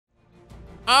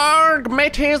Arg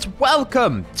mateys,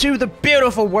 welcome to the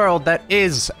beautiful world that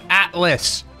is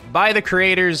Atlas, by the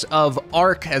creators of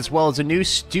Ark as well as a new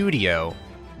studio.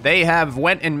 They have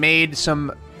went and made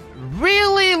some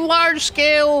really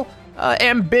large-scale,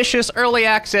 ambitious early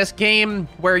access game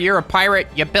where you're a pirate,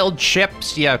 you build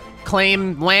ships, you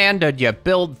claim land, and you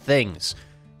build things.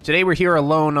 Today we're here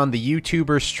alone on the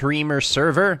YouTuber streamer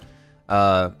server,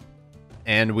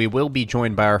 and we will be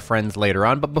joined by our friends later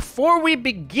on. But before we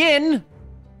begin,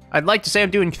 I'd like to say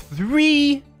I'm doing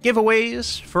 3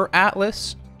 giveaways for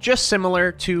Atlas, just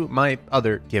similar to my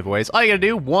other giveaways. All you gotta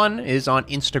do, one is on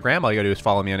Instagram. All you gotta do is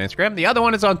follow me on Instagram. The other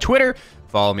one is on Twitter.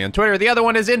 Follow me on Twitter. The other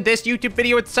one is in this YouTube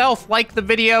video itself. Like the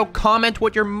video, comment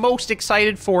what you're most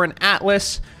excited for in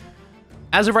Atlas.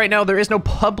 As of right now, there is no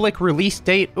public release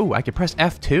date. Ooh, I could press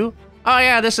F2. Oh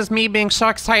yeah, this is me being so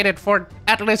excited for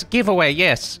Atlas giveaway,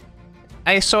 yes.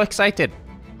 I am so excited.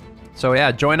 So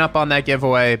yeah, join up on that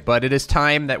giveaway, but it is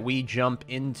time that we jump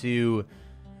into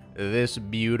this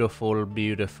beautiful,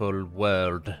 beautiful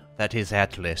world that is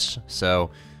Atlas. So,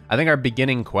 I think our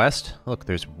beginning quest... Look,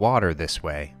 there's water this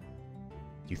way.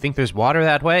 Do you think there's water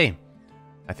that way?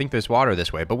 I think there's water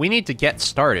this way, but we need to get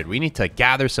started. We need to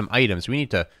gather some items. We need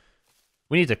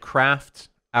to craft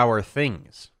our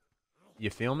things. You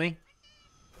feel me?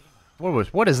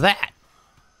 What is that?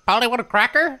 Polly, want a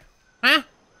cracker? Huh?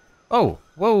 Oh,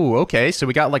 whoa, okay, so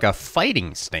we got like a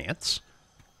fighting stance.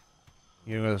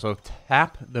 You know, so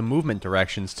tap the movement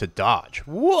directions to dodge.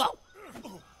 Whoa!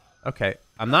 Okay,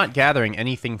 I'm not gathering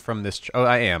anything from this... Oh,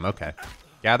 I am, okay.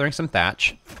 Gathering some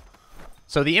thatch.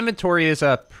 So the inventory is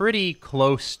pretty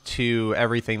close to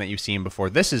everything that you've seen before.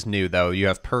 This is new, though. You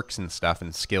have perks and stuff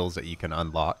and skills that you can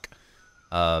unlock.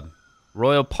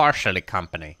 Royal Partially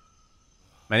Company.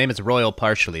 My name is Royal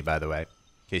Partially, by the way,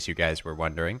 in case you guys were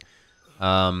wondering.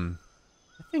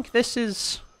 I think this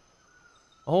is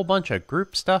a whole bunch of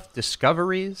group stuff,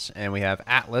 discoveries, and we have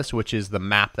Atlas, which is the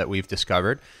map that we've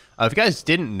discovered. If you guys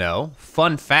didn't know,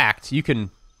 fun fact, you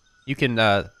can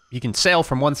sail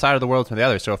from one side of the world to the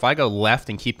other. So if I go left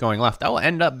and keep going left, I'll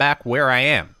end up back where I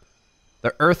am.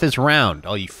 The Earth is round.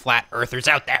 All you flat Earthers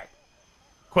out there,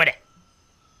 quit it.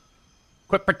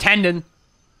 Quit pretending.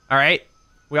 All right,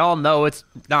 we all know it's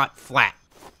not flat.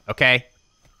 Okay.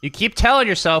 You keep telling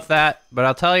yourself that, but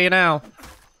I'll tell you now.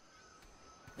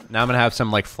 Now I'm going to have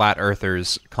some, like, flat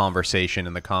earthers conversation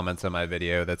in the comments of my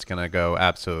video that's going to go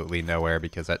absolutely nowhere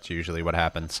because that's usually what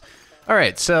happens.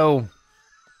 Alright, so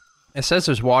it says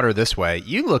there's water this way.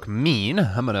 You look mean.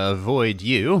 I'm going to avoid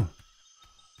you.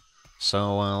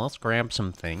 So, let's grab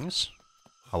some things.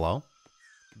 Hello?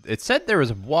 It said there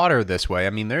was water this way. I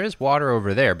mean, there is water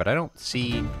over there, but I don't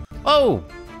see... Oh!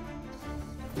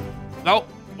 Oh!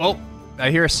 Oh! I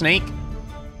hear a snake.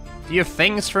 Do you have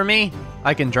things for me?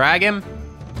 I can drag him?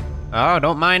 Oh,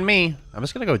 don't mind me. I'm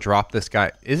just gonna go drop this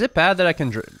guy. Is it bad that I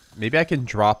can... Maybe I can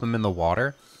drop him in the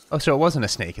water? Oh, so it wasn't a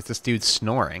snake. It's this dude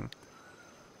snoring.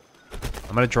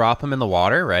 I'm gonna drop him in the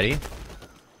water. Ready?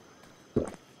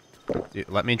 Dude,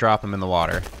 let me drop him in the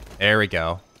water. There we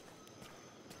go.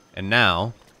 And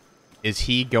now, is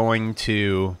he going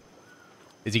to...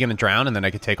 Is he gonna drown and then I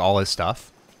could take all his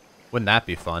stuff? Wouldn't that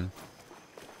be fun?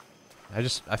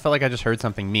 I felt like I just heard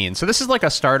something mean. So this is like a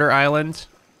starter island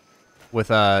with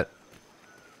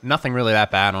nothing really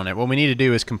that bad on it. What we need to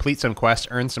do is complete some quests,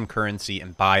 earn some currency,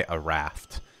 and buy a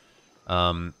raft.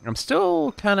 I'm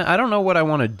still kind of... I don't know what I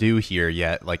want to do here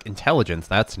yet. Like, intelligence,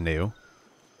 that's new.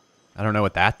 I don't know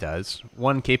what that does.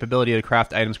 1 capability to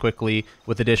craft items quickly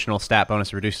with additional stat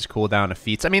bonus reduces cooldown of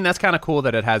feats. I mean, that's kind of cool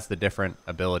that it has the different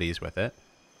abilities with it.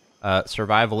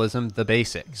 Survivalism, the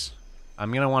basics.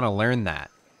 I'm going to want to learn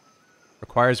that.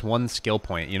 Requires 1 skill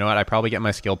point. You know what? I probably get my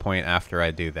skill point after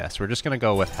I do this. We're just going to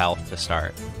go with health to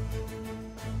start.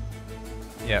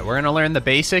 Yeah, we're going to learn the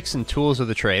basics and tools of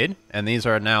the trade. And these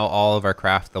are now all of our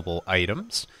craftable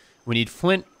items. We need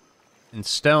flint and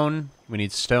stone. We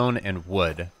need stone and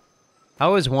wood.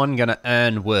 How is one going to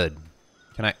earn wood?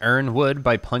 Can I earn wood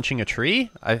by punching a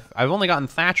tree? I've only gotten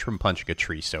thatch from punching a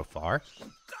tree so far.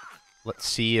 Let's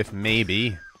see if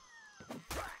maybe...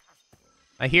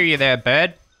 I hear you there,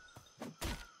 bird.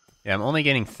 Yeah, I'm only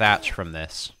getting thatch from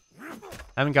this. I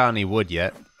haven't got any wood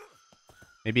yet.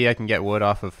 Maybe I can get wood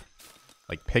off of,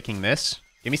 like, picking this.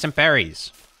 Give me some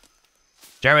berries.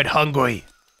 Jared hungry.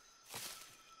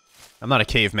 I'm not a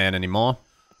caveman anymore.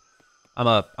 I'm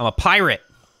a pirate.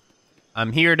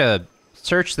 I'm here to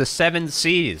search the 7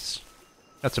 seas.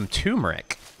 Got some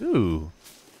turmeric. Ooh.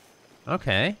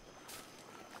 Okay.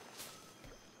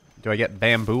 Do I get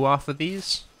bamboo off of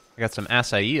these? I got some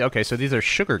acai. Okay, so these are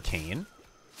sugar cane.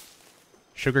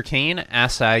 Sugarcane,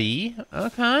 acai.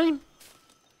 Okay.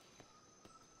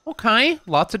 Okay,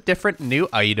 lots of different new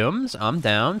items. I'm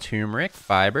down. Turmeric,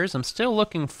 fibers. I'm still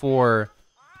looking for...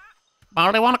 I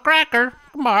only want a cracker.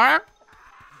 Come on.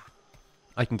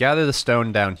 I can gather the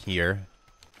stone down here,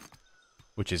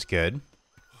 which is good. I'm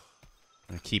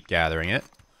gonna keep gathering it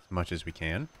as much as we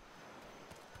can.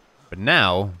 But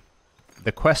now,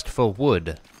 the quest for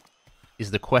wood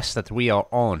is the quest that we are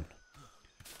on.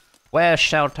 Where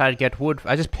shall I get wood?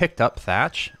 I just picked up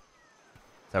thatch.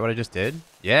 Is that what I just did?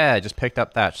 Yeah, I just picked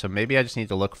up thatch. So maybe I just need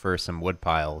to look for some wood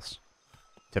piles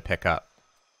to pick up.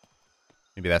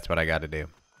 Maybe that's what I got to do.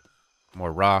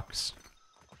 More rocks.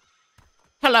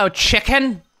 Hello,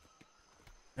 chicken!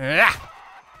 Ah!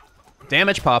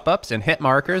 Damage pop-ups and hit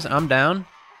markers. I'm down.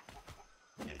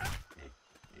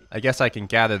 I guess I can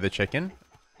gather the chicken.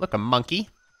 Look, a monkey.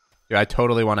 Dude, I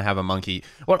totally want to have a monkey.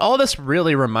 What all this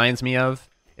really reminds me of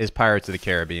is Pirates of the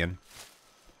Caribbean.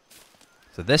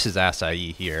 So this is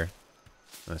acai here.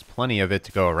 There's plenty of it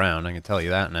to go around, I can tell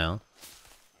you that now.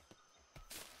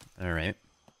 Alright.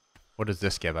 What does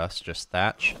this give us? Just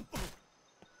thatch?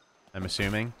 I'm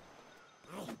assuming.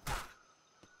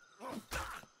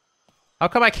 How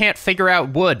come I can't figure out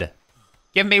wood?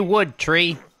 Give me wood,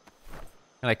 tree!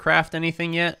 Can I craft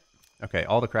anything yet? Okay,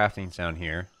 all the crafting's down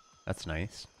here. That's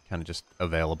nice. Kind of just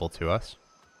available to us.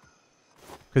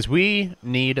 Because we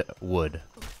need wood.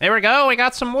 There we go, we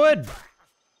got some wood!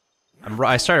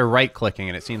 I started right-clicking,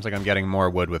 and it seems like I'm getting more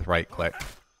wood with right-click.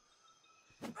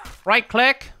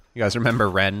 Right-click! You guys remember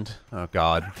Rend? Oh,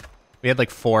 God. We had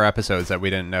like 4 episodes that we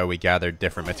didn't know we gathered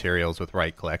different materials with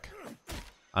right-click.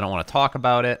 I don't want to talk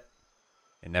about it.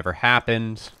 It never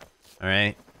happened.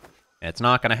 Alright? And it's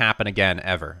not going to happen again,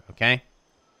 ever. Okay?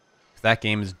 That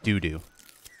game is doo-doo.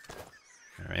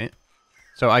 Alright.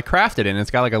 So I crafted it, and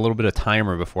it's got like a little bit of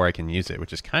timer before I can use it,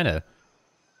 which is kind of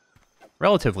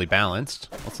relatively balanced.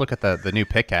 Let's look at the new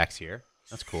pickaxe here.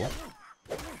 That's cool.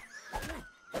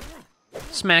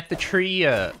 Smack the tree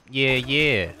up. Yeah,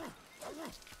 yeah.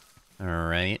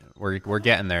 Alright. We're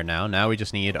getting there now. Now we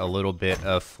just need a little bit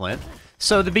of flint.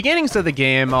 So the beginnings of the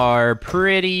game are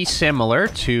pretty similar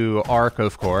to Ark,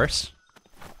 of course.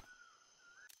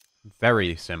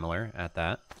 Very similar at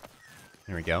that.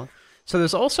 There we go. So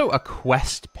there's also a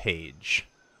quest page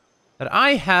that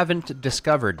I haven't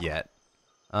discovered yet.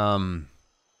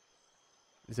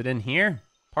 Is it in here?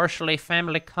 Partially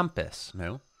family compass.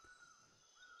 No.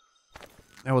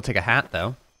 I will take a hat,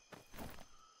 though.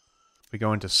 We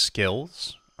go into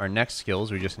skills. Our next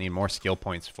skills, we just need more skill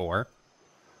points for.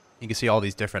 You can see all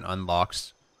these different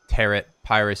unlocks. Tarot,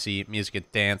 piracy, music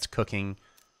and dance, cooking.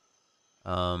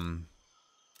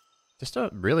 Just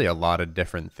really a lot of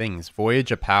different things.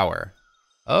 Voyage of Power.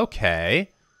 Okay.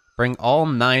 Bring all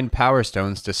 9 Power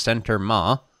Stones to Center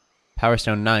Ma. Power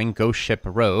Stone 9, Ghost Ship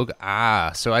Rogue.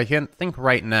 Ah, so I can think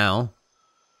right now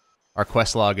our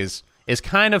quest log is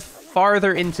kind of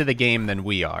farther into the game than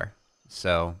we are.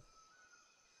 So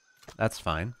that's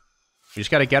fine. We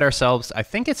just got to get ourselves... I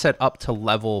think it's at up to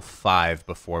level 5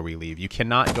 before we leave. You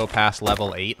cannot go past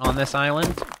level 8 on this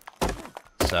island.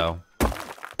 So...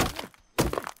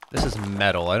 This is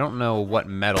metal. I don't know what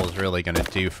metal is really going to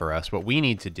do for us. What we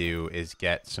need to do is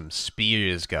get some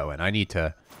spears going. I need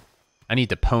to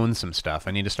pwn some stuff.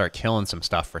 I need to start killing some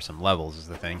stuff for some levels is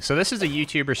the thing. So this is a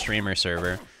YouTuber streamer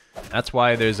server. That's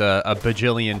why there's a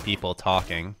bajillion people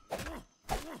talking.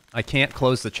 I can't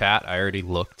close the chat. I already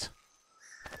looked.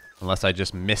 Unless I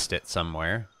just missed it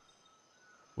somewhere.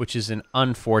 Which is an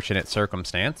unfortunate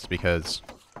circumstance because...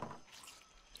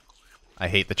 I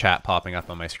hate the chat popping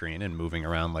up on my screen and moving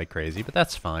around like crazy, but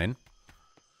that's fine.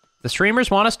 The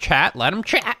streamers want us chat, let them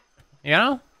chat, you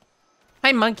know?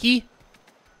 Hi, monkey.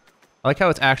 I like how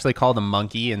it's actually called a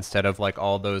monkey instead of like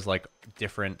all those like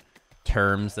different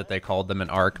terms that they called them in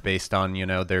Ark based on, you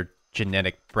know, their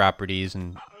genetic properties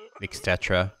and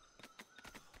etc.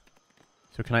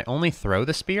 So can I only throw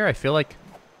the spear? I feel like...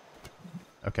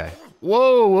 Okay.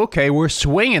 Whoa, okay, we're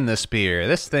swinging the spear.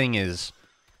 This thing is...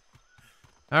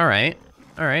 Alright.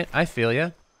 Alright, I feel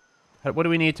ya. What do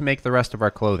we need to make the rest of our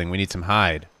clothing? We need some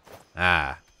hide.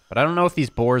 Ah. But I don't know if these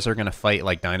boars are going to fight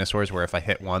like dinosaurs, where if I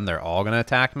hit one, they're all going to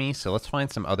attack me. So let's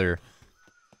find some other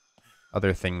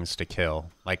things to kill.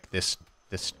 Like this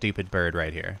stupid bird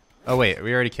right here. Oh, wait.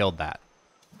 We already killed that.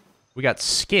 We got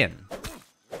skin.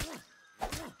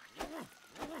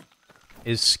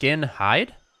 Is skin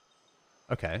hide?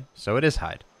 Okay, so it is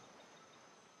hide.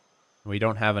 We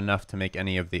don't have enough to make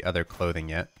any of the other clothing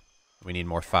yet. We need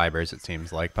more fibers, it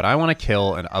seems like. But I want to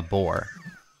kill a boar.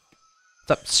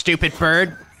 What's up, stupid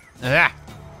bird? Ah.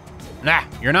 Nah,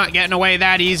 you're not getting away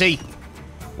that easy.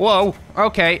 Whoa,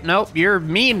 okay, nope, you're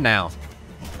mean now.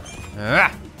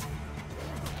 Ah.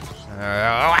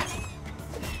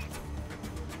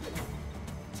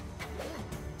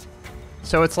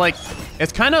 So it's like,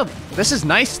 it's kind of, this is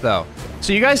nice though.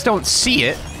 So you guys don't see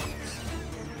it,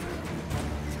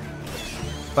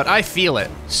 but I feel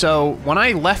it. So when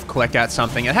I left click at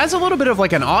something, it has a little bit of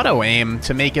like an auto aim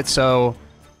to make it so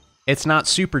it's not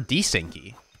super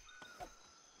desyncy,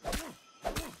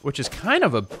 which is kind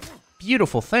of a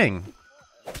beautiful thing.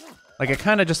 Like it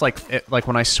kind of just like, like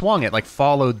when I swung it, like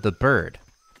followed the bird.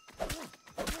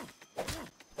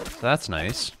 So that's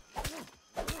nice.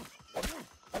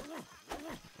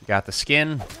 Got the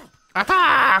skin.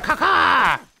 Caca!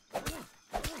 Caca!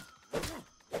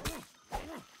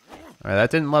 Alright,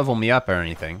 that didn't level me up or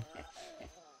anything.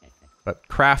 But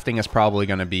crafting is probably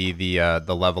going to be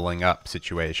the leveling up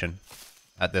situation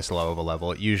at this low of a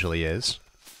level. It usually is.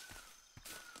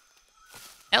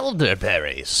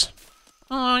 Elderberries.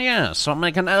 Oh yes, I'll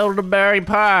make an elderberry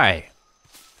pie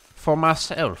for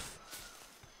myself.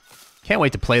 Can't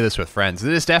wait to play this with friends.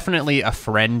 It is definitely a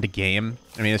friend game.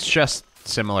 I mean, it's just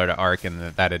similar to Ark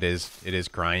in that it is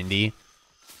grindy.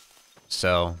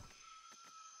 So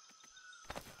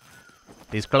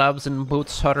these gloves and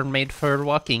boots are made for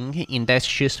walking, and that's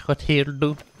just what he'll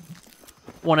do.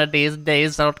 One of these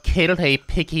days I'll kill a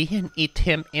piggy and eat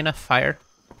him in a fire.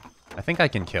 I think I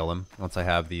can kill him once I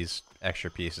have these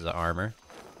extra pieces of armor.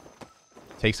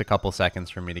 Takes a couple seconds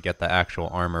for me to get the actual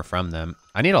armor from them.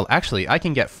 Actually, I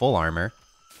can get full armor.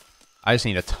 I just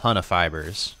need a ton of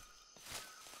fibers.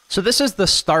 So this is the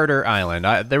starter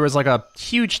island. There was like a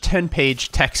huge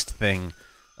 10-page text thing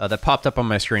that popped up on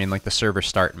my screen, like the server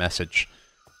start message.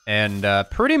 And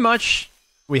pretty much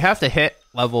we have to hit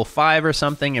level 5 or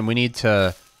something, and we need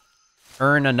to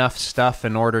earn enough stuff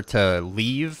in order to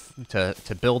leave, to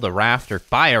build a raft, or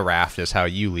buy a raft is how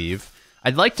you leave.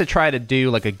 I'd like to try to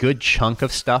do like a good chunk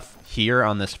of stuff here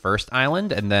on this first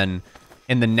island, and then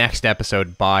in the next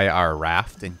episode buy our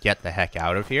raft and get the heck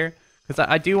out of here. Because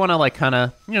I do want to, like, kind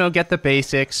of, you know, get the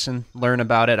basics and learn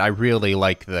about it. I really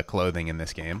like the clothing in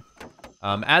this game.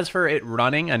 As for it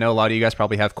running, I know a lot of you guys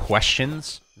probably have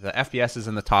questions. The FPS is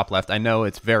in the top left. I know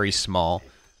it's very small,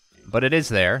 but it is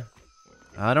there.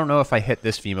 I don't know if I hit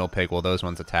this female pig while those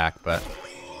ones attack, but...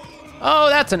 Oh,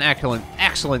 that's an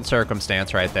excellent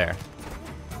circumstance right there.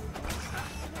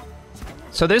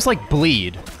 So there's, like,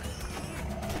 bleed.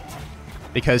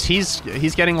 Because he's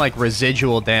getting, like,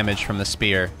 residual damage from the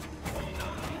spear.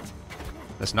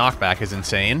 This knockback is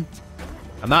insane.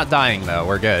 I'm not dying, though.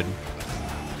 We're good.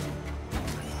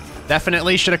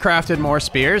 Definitely should have crafted more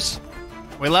spears.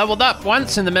 We leveled up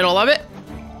once in the middle of it.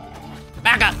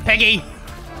 Back up, piggy!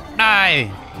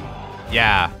 Die!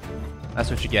 Yeah. That's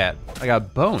what you get. I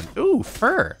got bone. Ooh,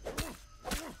 fur.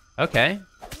 Okay.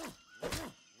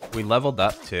 We leveled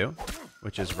up, too,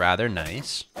 which is rather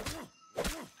nice.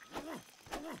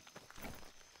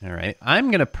 Alright. I'm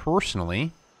gonna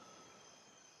personally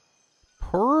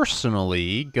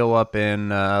go up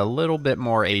in a little bit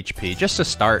more HP, just to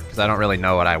start, because I don't really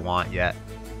know what I want yet.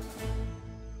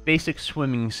 Basic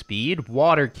swimming speed,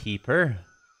 water keeper,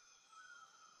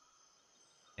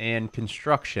 and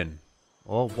construction.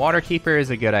 Well, water keeper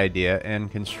is a good idea,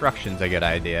 and construction's a good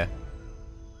idea,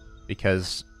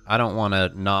 because I don't want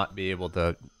to not be able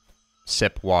to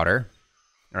sip water.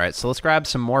 Alright, so let's grab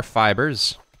some more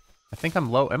fibers. I think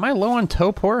I'm low. Am I low on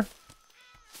topor?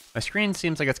 My screen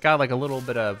seems like it's got like a little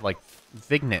bit of like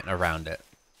vignette around it.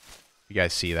 You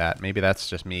guys see that? Maybe that's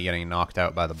just me getting knocked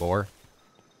out by the boar.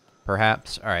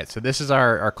 Perhaps. Alright, so this is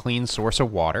our clean source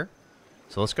of water.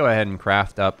 So let's go ahead and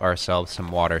craft up ourselves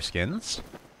some water skins.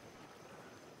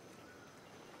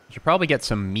 We should probably get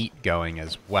some meat going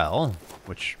as well,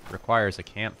 which requires a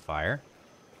campfire.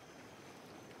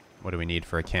 What do we need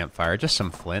for a campfire? Just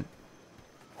some flint.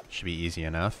 Should be easy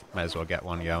enough. Might as well get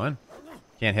one going.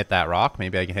 Can't hit that rock.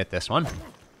 Maybe I can hit this one.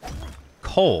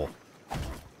 Coal.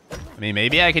 I mean,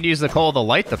 maybe I could use the coal to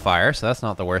light the fire, so that's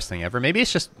not the worst thing ever. Maybe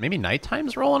it's just, maybe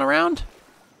nighttime's rolling around?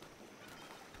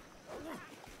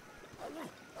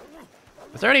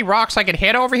 Is there any rocks I could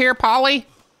hit over here, Polly?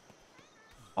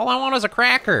 All I want is a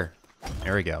cracker.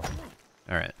 There we go.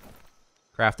 Alright.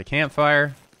 Craft a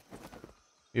campfire.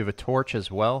 We have a torch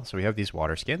as well, so we have these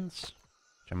water skins.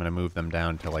 Which I'm going to move them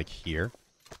down to, like, here.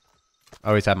 I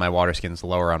always have my water skins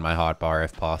lower on my hotbar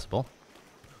if possible.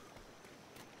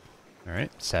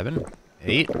 Alright, 7,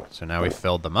 8. So now we've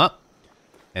filled them up.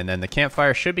 And then the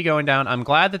campfire should be going down. I'm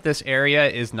glad that this area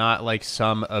is not like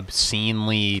some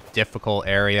obscenely difficult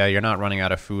area. You're not running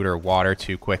out of food or water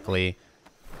too quickly.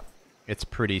 It's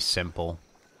pretty simple.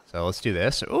 So let's do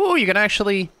this. Ooh, you can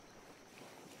actually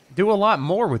do a lot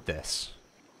more with this.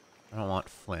 I don't want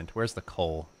flint. Where's the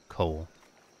coal? Coal.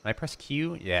 Can I press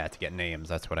Q? Yeah, to get names.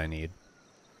 That's what I need.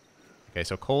 Okay,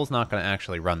 so coal's not going to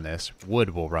actually run this.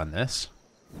 Wood will run this.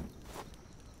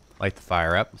 Light the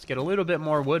fire up. Let's get a little bit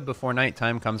more wood before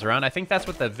nighttime comes around. I think that's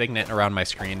what the vignette around my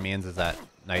screen means, is that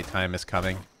nighttime is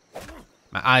coming.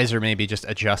 My eyes are maybe just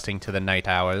adjusting to the night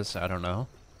hours. I don't know.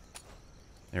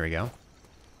 There we go.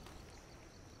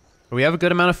 We have a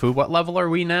good amount of food. What level are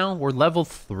we now? We're level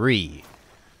 3.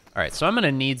 All right, so I'm going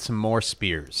to need some more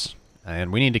spears.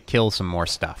 And we need to kill some more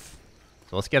stuff.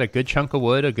 So let's get a good chunk of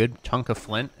wood, a good chunk of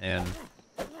flint, and...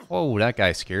 Whoa, that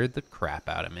guy scared the crap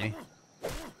out of me.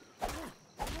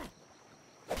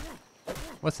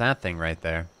 What's that thing right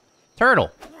there?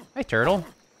 Turtle! Hi, turtle.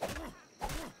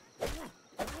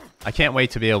 I can't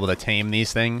wait to be able to tame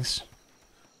these things.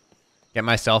 Get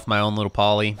myself my own little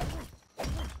poly.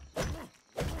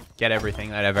 Get everything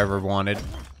that I've ever wanted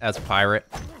as a pirate.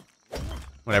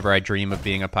 Whenever I dream of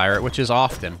being a pirate, which is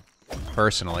often,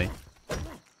 personally.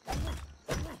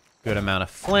 Good amount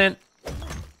of flint.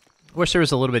 Wish there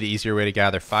was a little bit easier way to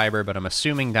gather fiber, but I'm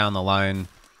assuming down the line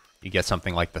you get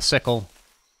something like the sickle.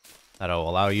 That'll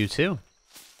allow you to.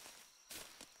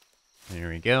 There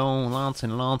we go. Lots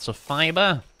and lots of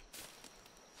fiber.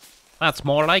 That's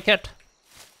more like it.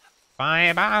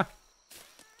 Fiber.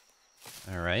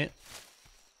 Alright.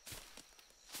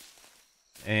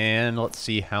 And let's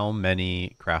see how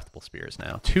many craftable spears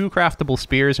now. 2 craftable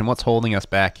spears, and what's holding us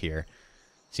back here?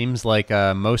 Seems like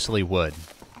mostly wood.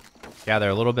 Gather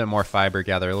a little bit more fiber,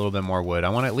 gather a little bit more wood. I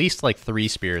want at least like 3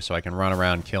 spears so I can run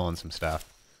around killing some stuff.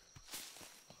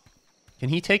 Can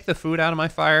he take the food out of my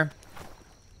fire?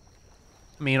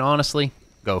 I mean, honestly,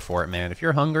 go for it, man. If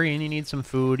you're hungry and you need some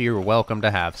food, you're welcome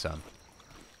to have some.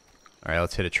 All right,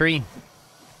 let's hit a tree.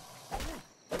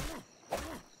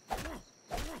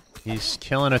 He's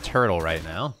killing a turtle right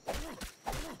now.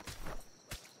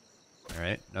 All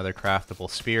right, another craftable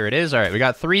spear it is. All right, we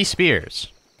got 3 spears.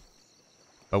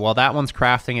 But while that one's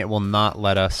crafting, it will not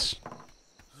let us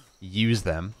use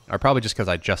them. Or probably just because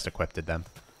I just equipped them.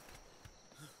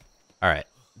 Alright,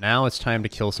 now it's time to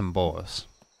kill some boars.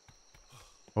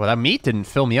 Well, that meat didn't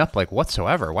fill me up, like,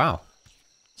 whatsoever. Wow.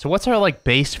 So what's our, like,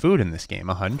 base food in this game?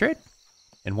 100?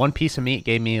 And 1 piece of meat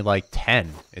gave me, like,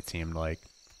 10, it seemed like.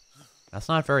 That's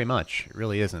not very much. It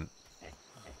really isn't.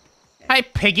 Hi,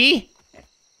 piggy!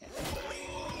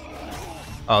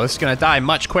 Oh, this is gonna die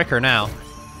much quicker now.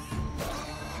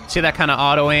 See that kind of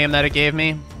auto-aim that it gave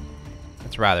me?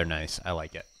 It's rather nice. I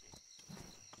like it.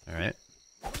 Alright.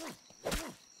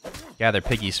 Gather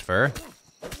piggy's fur.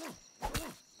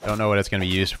 Don't know what it's going to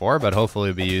be used for, but hopefully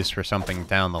it'll be used for something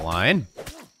down the line.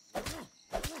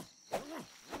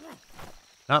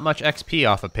 Not much XP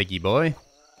off of Piggy Boy.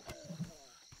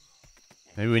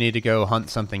 Maybe we need to go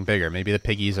hunt something bigger. Maybe the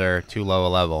piggies are too low a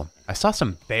level. I saw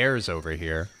some bears over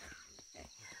here.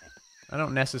 I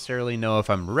don't necessarily know if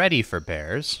I'm ready for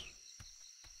bears.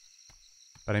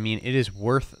 But I mean, it is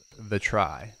worth the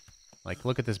try. Like,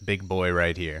 look at this big boy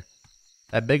right here.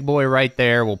 That big boy right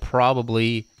there will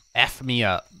probably F me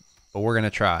up. But we're going to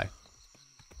try.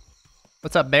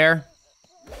 What's up, bear?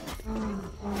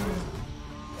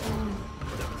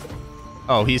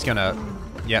 Oh, he's going to...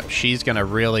 Yep, she's going to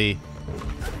really...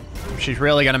 She's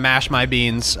really going to mash my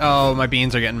beans. Oh, my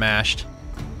beans are getting mashed.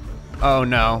 Oh,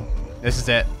 no. This is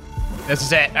it. This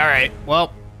is it. All right.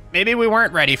 Well, maybe we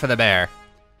weren't ready for the bear.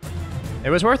 It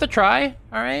was worth a try.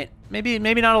 All right. Maybe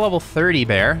not a level 30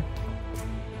 bear.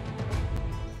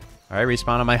 All right,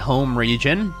 respawn on my home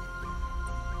region.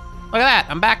 Look at that.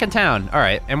 I'm back in town. All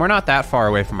right, and we're not that far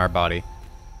away from our body.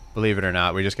 Believe it or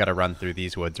not, we just got to run through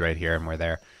these woods right here, and we're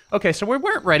there. Okay, so we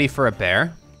weren't ready for a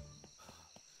bear.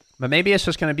 But maybe it's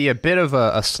just going to be a bit of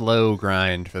a slow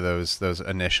grind for those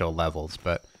initial levels,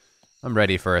 but I'm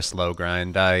ready for a slow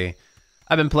grind. I've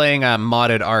been playing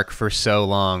modded Ark for so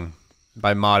long.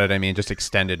 By modded, I mean just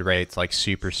extended rates, like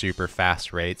super, super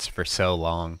fast rates for so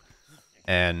long.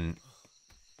 And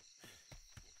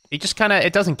it just kind of,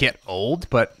 it doesn't get old,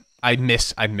 but I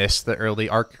miss the early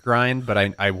Ark grind, but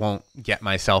I won't get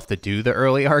myself to do the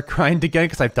early Ark grind again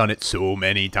because I've done it so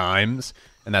many times,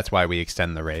 and that's why we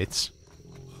extend the rates.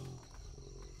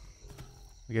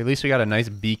 Okay, at least we got a nice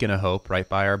beacon of hope right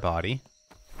by our body.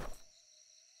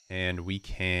 And we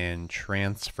can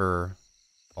transfer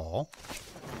all.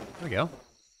 There we go.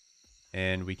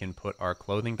 And we can put our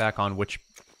clothing back on, which...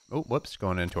 Oh, whoops,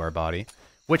 going into our body.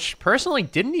 Which, personally,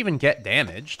 didn't even get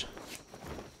damaged.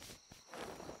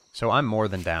 So I'm more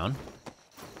than down.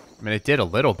 I mean, it did a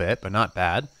little bit, but not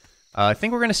bad. I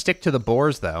think we're going to stick to the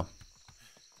boars, though.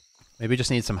 Maybe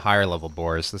just need some higher level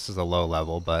boars. This is a low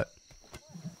level, but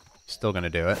still going to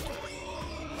do it.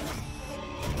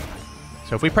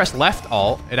 So if we press left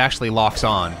alt, it actually locks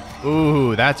on.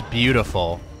 Ooh, that's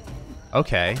beautiful.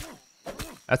 Okay.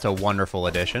 That's a wonderful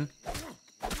addition.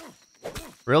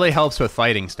 Really helps with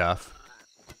fighting stuff.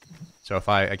 So if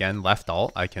I, again, left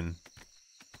alt, I can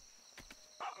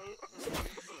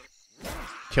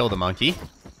kill the monkey.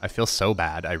 I feel so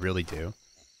bad. I really do.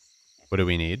 What do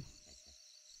we need?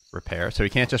 Repair. So we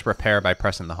can't just repair by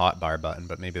pressing the hotbar button,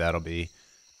 but maybe that'll be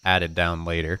added down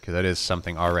later, because that is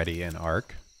something already in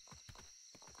Ark.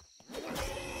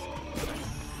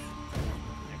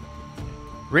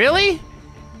 Really?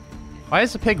 Why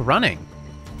is the pig running?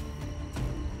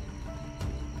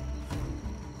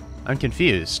 I'm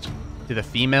confused. Do the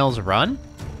females run?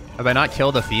 Have I not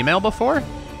killed a female before?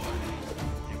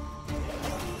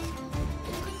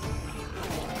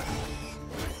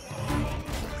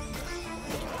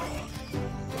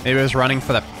 Maybe it was running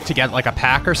for to get like a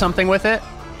pack or something with it.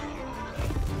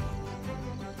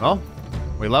 Well,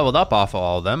 we leveled up off of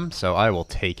all of them, so I will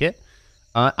take it.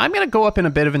 I'm gonna go up in a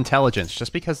bit of intelligence,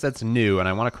 just because that's new, and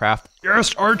I want to craft...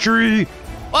 Yes, archery!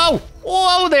 Whoa!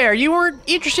 Whoa there! You weren't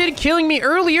interested in killing me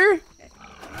earlier?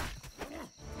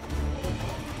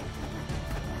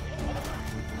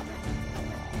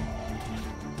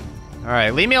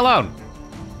 Alright, leave me alone.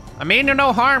 I mean you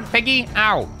no harm, piggy.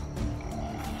 Ow.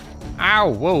 Ow,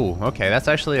 whoa. Okay, that's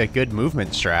actually a good movement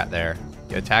strat there.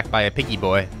 Get attacked by a piggy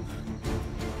boy.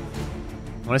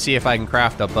 I want to see if I can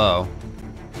craft a bow.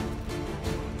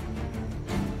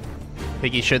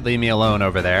 Piggy should leave me alone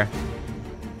over there.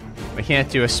 We can't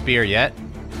do a spear yet.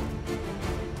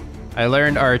 I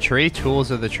learned archery, tools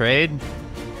of the trade.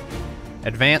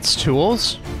 Advanced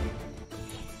tools.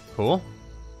 Cool.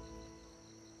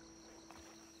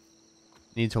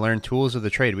 Need to learn tools of the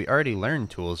trade. We already learned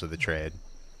tools of the trade.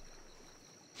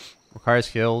 Require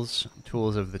skills,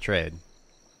 tools of the trade.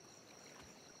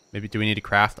 Maybe do we need to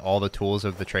craft all the tools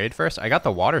of the trade first? I got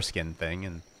the water skin thing,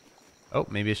 and... Oh,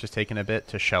 maybe it's just taking a bit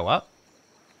to show up.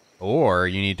 Or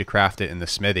you need to craft it in the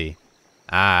smithy.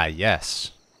 Ah,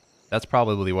 yes. That's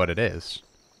probably what it is.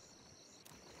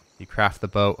 You craft the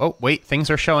bow. Oh, wait, things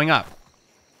are showing up.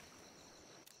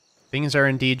 Things are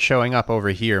indeed showing up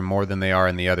over here more than they are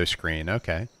in the other screen.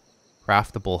 Okay.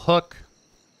 Craftable hook.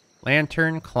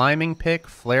 Lantern, climbing pick,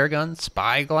 flare gun,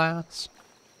 spyglass.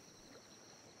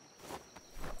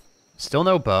 Still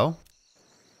no bow.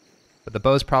 But the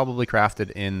bow's probably crafted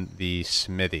in the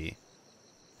smithy.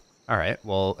 Alright,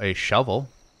 well, a shovel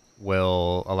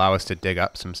will allow us to dig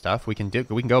up some stuff. We can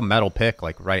go metal pick,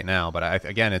 like, right now, but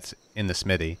again, it's in the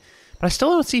smithy. But I still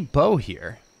don't see bow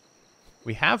here.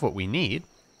 We have what we need.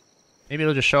 Maybe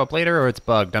it'll just show up later, or it's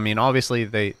bugged. I mean, obviously,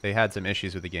 they had some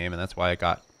issues with the game, and that's why it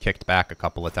got kicked back a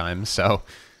couple of times, so...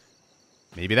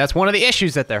 Maybe that's one of the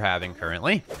issues that they're having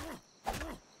currently.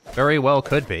 Very well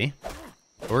could be.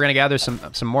 We're going to gather some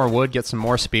more wood, get some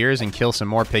more spears, and kill some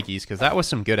more piggies, because that was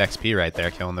some good XP right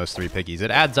there, killing those 3 piggies.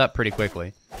 It adds up pretty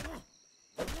quickly.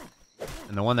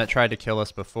 And the one that tried to kill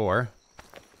us before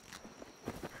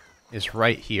is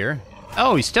right here.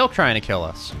 Oh, he's still trying to kill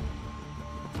us.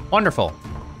 Wonderful.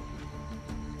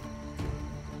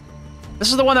 This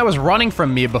is the one that was running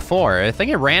from me before. I think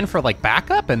it ran for, like,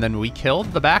 backup, and then we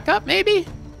killed the backup, maybe?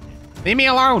 Leave me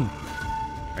alone.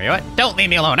 You know what? Don't leave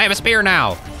me alone. I have a spear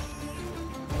now.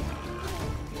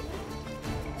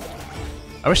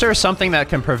 I wish there was something that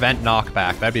can prevent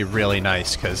knockback. That'd be really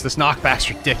nice, because this knockback's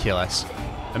ridiculous.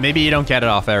 And maybe you don't get it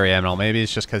off every emerald. Maybe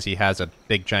it's just because he has a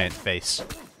big giant face.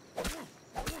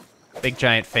 Big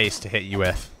giant face to hit you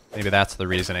with. Maybe that's the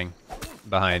reasoning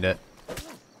behind it.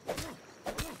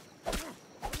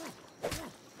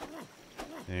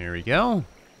 There we go.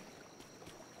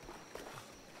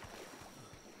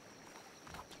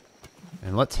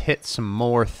 And let's hit some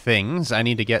more things. I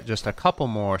need to get just a couple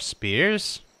more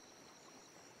spears.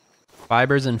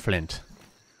 Fibers and flint.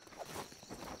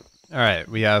 Alright,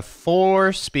 we have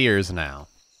 4 spears now.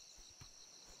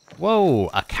 Whoa,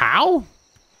 a cow?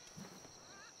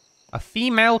 A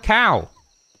female cow.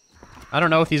 I don't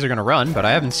know if these are gonna run, but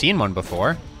I haven't seen one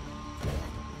before.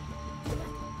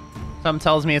 Something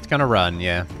tells me it's gonna run,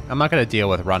 yeah. I'm not gonna deal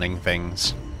with running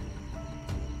things.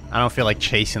 I don't feel like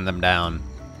chasing them down.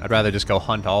 I'd rather just go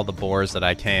hunt all the boars that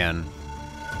I can.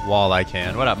 While I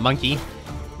can. What up, monkey?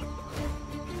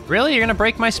 Really? You're gonna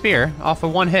break my spear off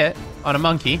of 1 hit on a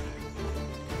monkey?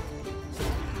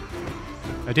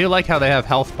 I do like how they have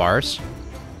health bars.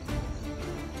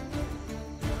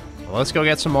 Well, let's go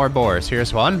get some more boars.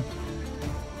 Here's one.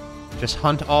 Just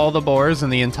hunt all the boars in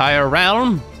the entire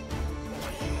realm.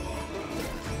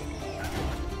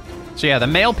 So yeah, the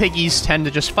male piggies tend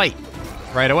to just fight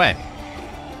right away.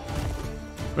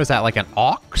 What is that, like an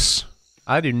ox?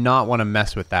 I do not want to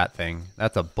mess with that thing.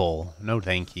 That's a bull. No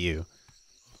thank you.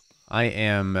 I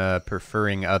am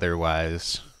preferring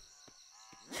otherwise.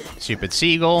 Stupid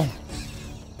seagull.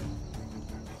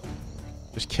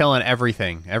 Just killing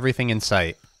everything. Everything in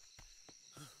sight.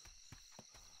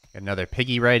 Got another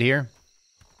piggy right here.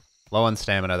 Low on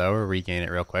stamina, though. We'll regain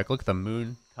it real quick. Look at the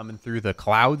moon coming through the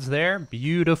clouds there.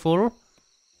 Beautiful.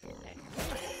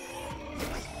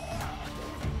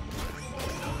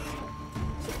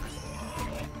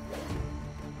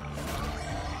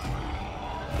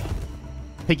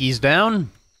 Piggy's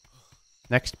down.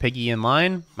 Next piggy in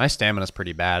line. My stamina's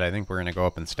pretty bad. I think we're going to go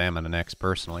up in stamina next,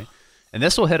 personally. And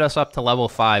this will hit us up to level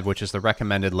 5, which is the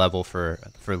recommended level for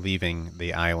leaving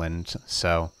the island.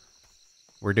 So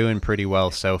we're doing pretty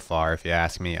well so far, if you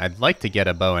ask me. I'd like to get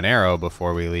a bow and arrow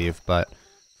before we leave, but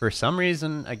for some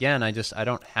reason, again, I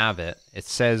don't have it. It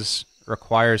says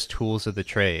requires tools of the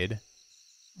trade,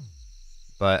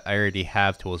 but I already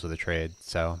have tools of the trade,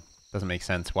 so it doesn't make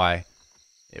sense why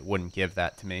it wouldn't give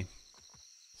that to me.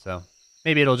 So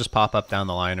maybe it'll just pop up down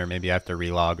the line, or maybe I have to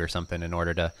relog or something in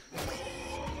order to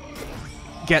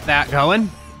get that going.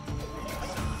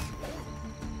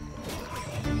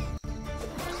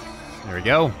 There we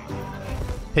go.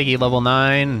 Piggy level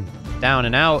 9, down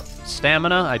and out.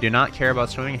 Stamina, I do not care about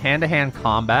swimming. Hand-to-hand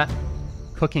combat.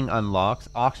 Cooking unlocks.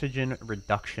 Oxygen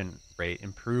reduction rate.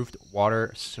 Improved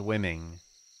water swimming.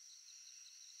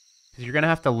 Because you're going to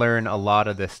have to learn a lot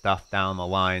of this stuff down the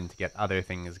line to get other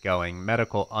things going.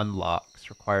 Medical unlocks.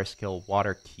 Require skill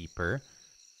water keeper.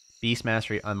 Beast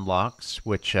mastery unlocks,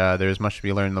 which there's much to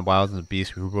be learned in the wilds and the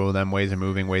beasts who rule them. Ways of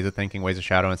moving, ways of thinking, ways of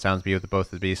shadow and sounds be with both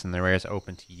the beasts and their areas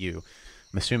open to you.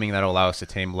 I'm assuming that'll allow us to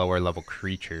tame lower level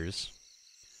creatures.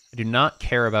 I do not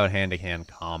care about hand-to-hand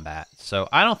combat, so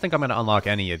I don't think I'm going to unlock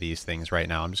any of these things right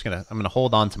now. I'm gonna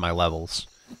hold on to my levels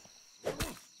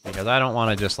because I don't want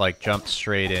to just like jump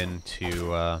straight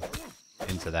into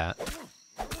that.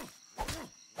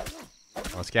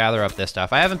 Let's gather up this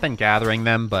stuff. I haven't been gathering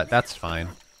them, but that's fine.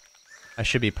 I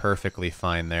should be perfectly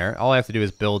fine there. All I have to do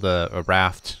is build a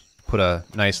raft, put a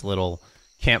nice little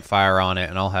campfire on it,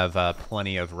 and I'll have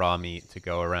plenty of raw meat to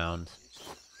go around.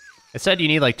 It said you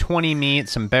need like 20 meat,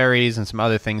 some berries, and some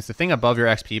other things. The thing above your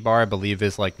XP bar, I believe,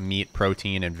 is like meat,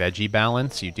 protein, and veggie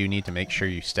balance. You do need to make sure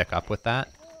you stick up with that.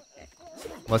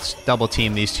 Let's double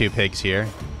team these two pigs here.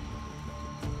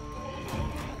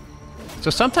 So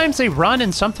sometimes they run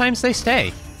and sometimes they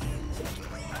stay.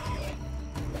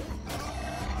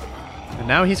 And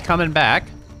now he's coming back.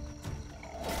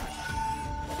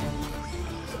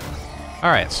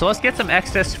 Alright, so let's get some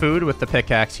excess food with the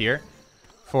pickaxe here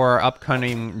for our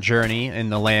upcoming journey in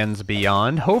the lands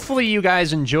beyond. Hopefully you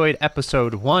guys enjoyed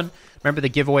episode 1. Remember the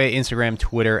giveaway, Instagram,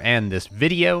 Twitter, and this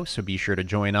video, so be sure to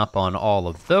join up on all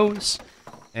of those.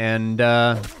 And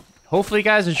hopefully you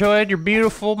guys enjoyed. You're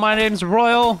beautiful. My name's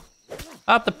Royal.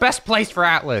 The best place for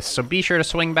Atlas, so be sure to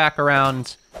swing back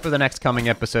around for the next coming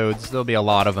episodes. There'll be a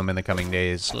lot of them in the coming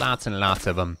days. Lots and lots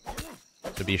of them.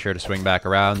 So be sure to swing back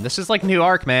around. This is like new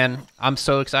Ark, man. I'm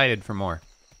so excited for more.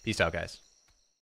 Peace out, guys.